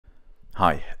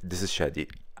Hi, this is Shadi.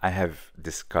 I have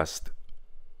discussed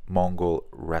Mongol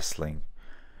wrestling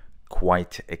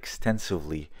quite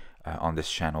extensively on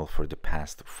this channel for the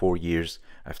past 4 years.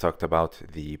 I've talked about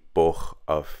the Boch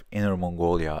of Inner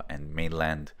Mongolia and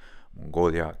mainland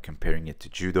Mongolia, comparing it to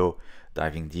Judo,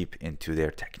 diving deep into their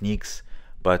techniques,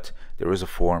 but there is a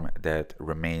form that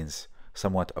remains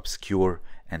somewhat obscure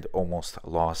and almost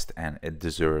lost, and it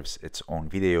deserves its own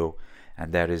video,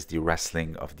 and that is the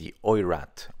wrestling of the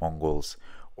Oirad Mongols,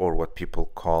 or what people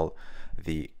call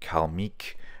the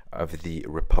Kalmyk of the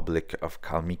Republic of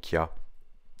Kalmykia,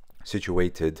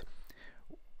 situated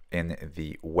in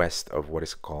the west of what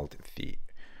is called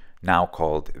now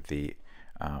called the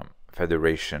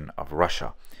Federation of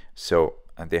Russia. So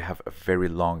they have a very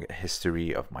long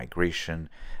history of migration,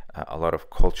 a lot of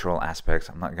cultural aspects.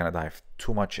 I'm not going to dive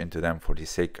too much into them for the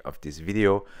sake of this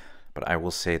video, but I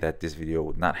will say that this video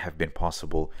would not have been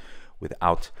possible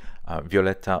without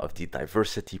Violetta of the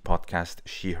Diversity podcast.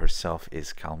 She herself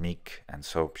is Kalmyk, and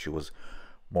so she was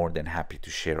more than happy to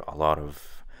share a lot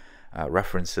of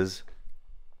references,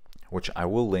 which I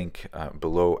will link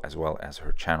below, as well as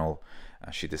her channel.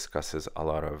 She discusses a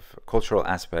lot of cultural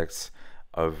aspects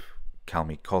of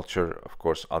Kalmyk culture, of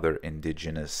course, other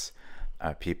indigenous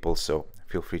people, so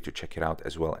feel free to check it out,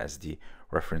 as well as the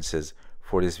references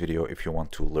for this video if you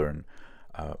want to learn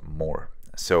more.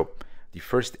 So the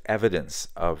first evidence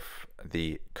of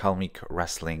the Kalmyk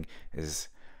wrestling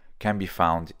can be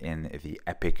found in the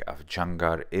Epic of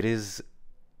Jangar. It is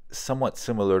somewhat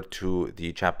similar to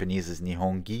the Japanese's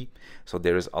Nihongi, so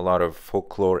there is a lot of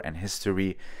folklore and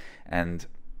history, and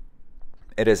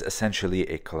it is essentially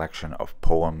a collection of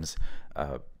poems.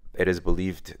 It is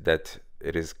believed that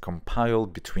it is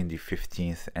compiled between the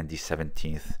 15th and the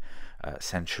 17th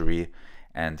century,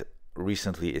 and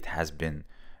recently it has been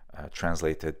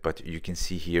translated, but you can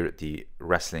see here the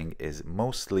wrestling is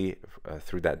mostly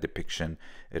through that depiction.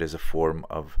 It is a form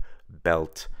of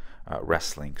belt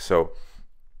wrestling. So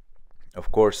of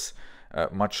course,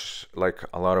 much like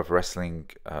a lot of wrestling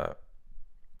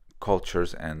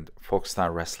cultures and folk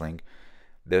style wrestling,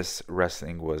 this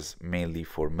wrestling was mainly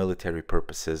for military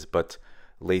purposes, but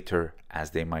later,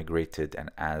 as they migrated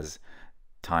and as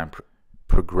time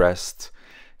progressed,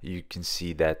 you can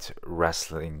see that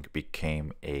wrestling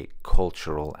became a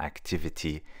cultural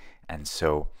activity, and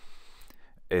so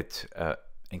it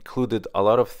included a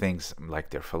lot of things like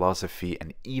their philosophy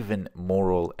and even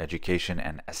moral education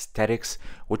and aesthetics,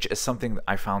 which is something that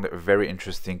I found very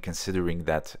interesting, considering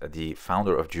that the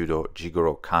founder of Judo,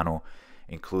 Jigoro Kano,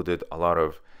 included a lot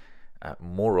of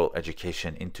moral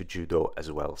education into Judo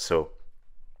as well. So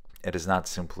it is not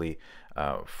simply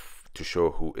to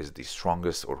show who is the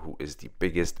strongest or who is the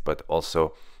biggest, but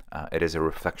also it is a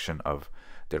reflection of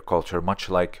their culture, much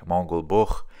like Mongol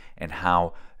Boch, and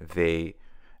how they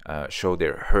show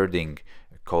their herding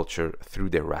culture through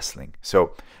their wrestling.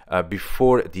 So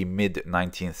before the mid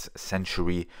 19th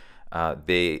century,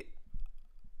 the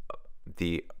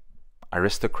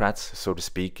aristocrats, so to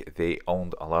speak, they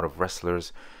owned a lot of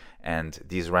wrestlers, and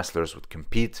these wrestlers would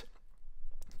compete.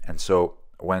 And so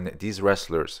when these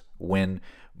wrestlers win,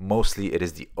 mostly it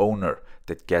is the owner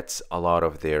that gets a lot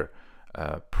of their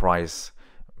prize,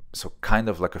 so kind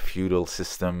of like a feudal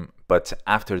system. But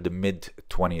after the mid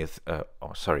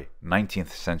 19th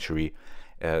century,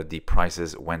 the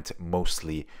prizes went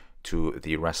mostly to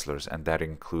the wrestlers, and that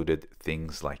included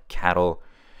things like cattle,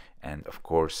 and of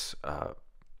course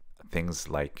things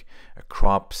like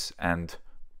crops and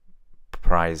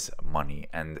prize money,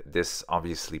 and this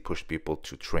obviously pushed people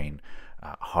to train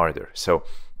harder. So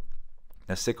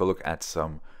let's take a look at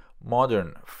some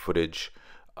modern footage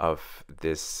of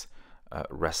this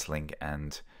wrestling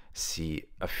and see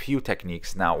a few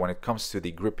techniques. Now, when it comes to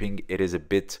the gripping, it is a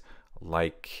bit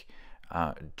like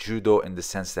Judo in the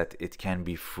sense that it can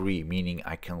be free, meaning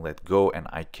I can let go and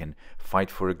I can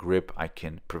fight for a grip, I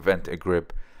can prevent a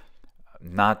grip,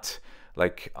 not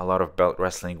like a lot of belt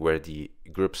wrestling where the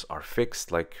grips are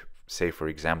fixed, like say for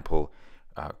example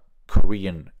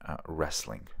Korean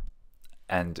wrestling.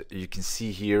 And you can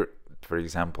see here, for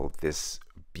example, this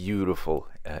beautiful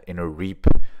inner reap,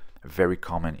 very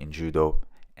common in Judo,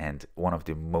 and one of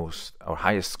the most or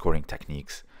highest scoring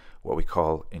techniques, what we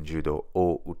call in Judo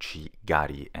O Uchi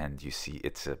Gari, and you see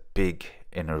it's a big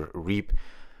inner reap.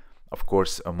 Of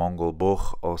course, a Mongol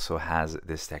Boch also has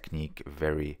this technique,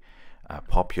 very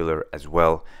popular as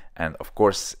well, and of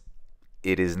course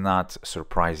it is not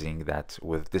surprising that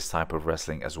with this type of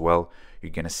wrestling as well,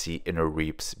 you're gonna see inner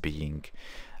reaps being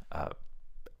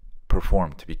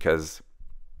performed, because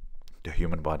the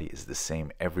human body is the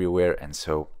same everywhere, and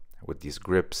so with these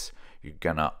grips you're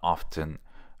gonna often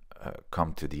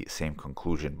come to the same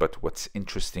conclusion. But what's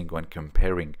interesting when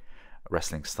comparing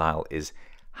wrestling style is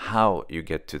how you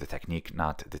get to the technique,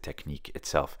 not the technique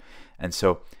itself. And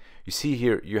so you see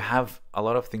here, you have a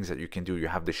lot of things that you can do. You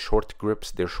have the short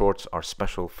grips. Their shorts are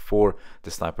special for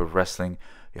this type of wrestling.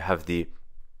 You have the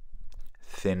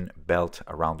thin belt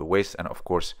around the waist, and of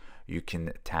course you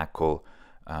can tackle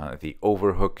the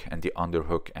overhook and the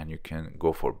underhook, and you can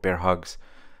go for bear hugs.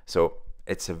 So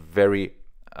it's a very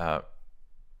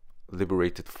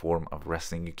liberated form of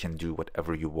wrestling. You can do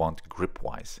whatever you want grip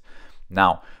wise.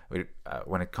 Now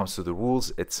when it comes to the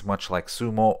rules, it's much like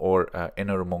sumo or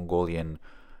inner Mongolian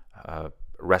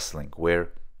wrestling,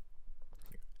 where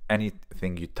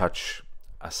anything you touch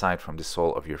aside from the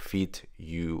sole of your feet,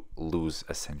 you lose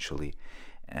essentially.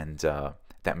 And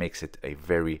that makes it a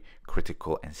very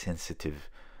critical and sensitive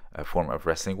form of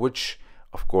wrestling, which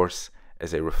of course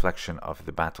is a reflection of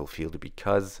the battlefield,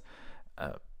 because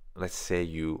let's say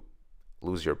you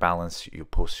lose your balance, you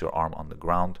post your arm on the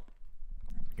ground,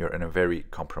 you're in a very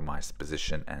compromised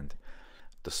position, and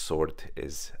the sword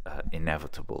is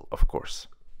inevitable, of course.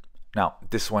 Now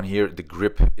this one here, the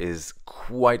grip is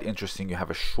quite interesting. You have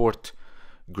a short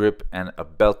grip and a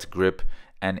belt grip,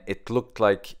 and it looked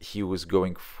like he was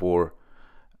going for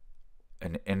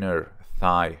an inner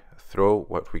thigh throw,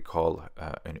 what we call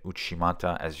an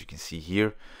uchimata, as you can see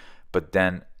here. But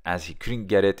then as he couldn't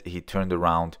get it, he turned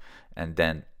around, and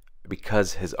then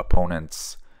because his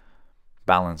opponent's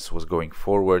balance was going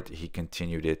forward, he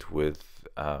continued it with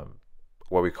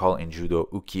what we call in judo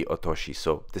uki otoshi.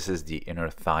 So this is the inner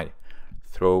thigh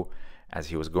throw. As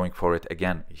he was going for it,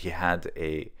 again he had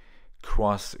a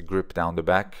cross grip down the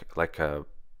back, like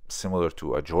similar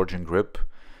to a Georgian grip,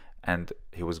 and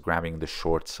he was grabbing the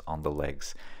shorts on the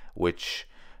legs, which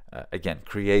again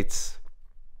creates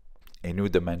a new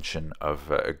dimension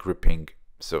of gripping,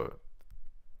 so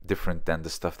different than the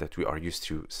stuff that we are used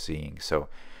to seeing. So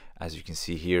as you can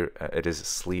see here, it is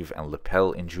sleeve and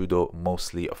lapel in judo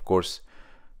mostly. Of course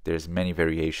there's many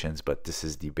variations, but this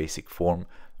is the basic form.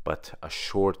 But a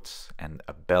short and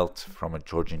a belt from a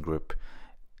Georgian grip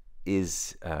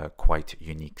is quite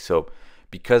unique. So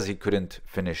because he couldn't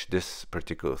finish this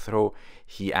particular throw,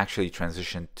 he actually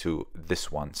transitioned to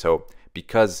this one. So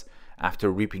because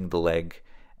after reaping the leg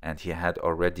and he had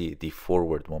already the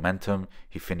forward momentum,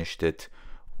 he finished it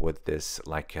with this,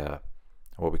 like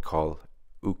what we call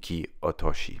uki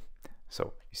otoshi.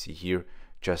 So you see here,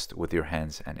 just with your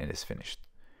hands, and it is finished.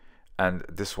 And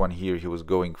this one here, he was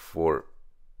going for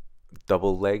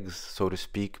double legs, so to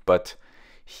speak, but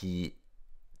he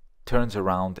turns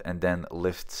around and then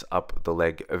lifts up the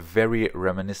leg, very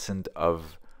reminiscent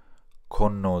of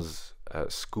Konno's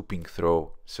scooping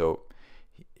throw. So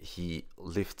he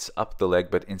lifts up the leg,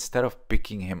 but instead of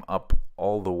picking him up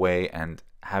all the way and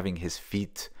having his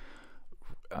feet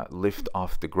lift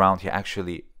off the ground, he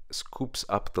actually scoops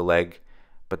up the leg,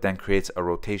 but then creates a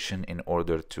rotation in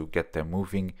order to get them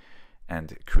moving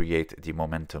and create the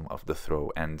momentum of the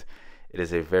throw. And it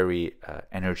is a very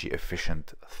energy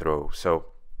efficient throw. So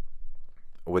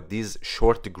with these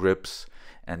short grips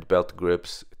and belt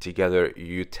grips together,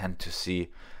 you tend to see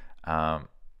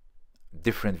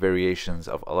different variations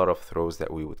of a lot of throws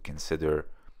that we would consider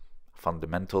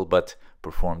fundamental but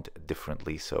performed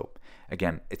differently. So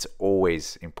again, it's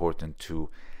always important to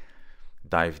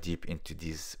dive deep into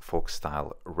these folk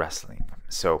style wrestling.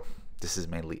 So this is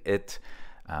mainly it.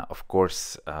 Of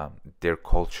course, their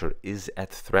culture is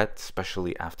at threat,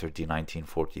 especially after the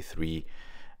 1943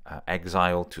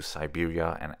 exile to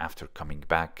Siberia, and after coming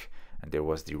back, and there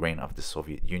was the reign of the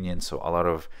Soviet Union. So a lot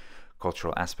of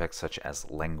cultural aspects such as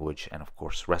language and of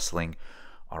course wrestling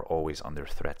are always under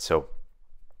threat. So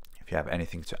if you have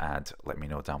anything to add, let me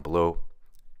know down below.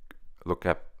 Look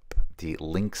up the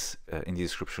links in the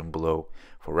description below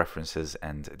for references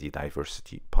and the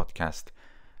Diversity podcast.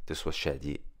 This was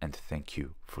Shadi, and thank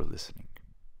you for listening.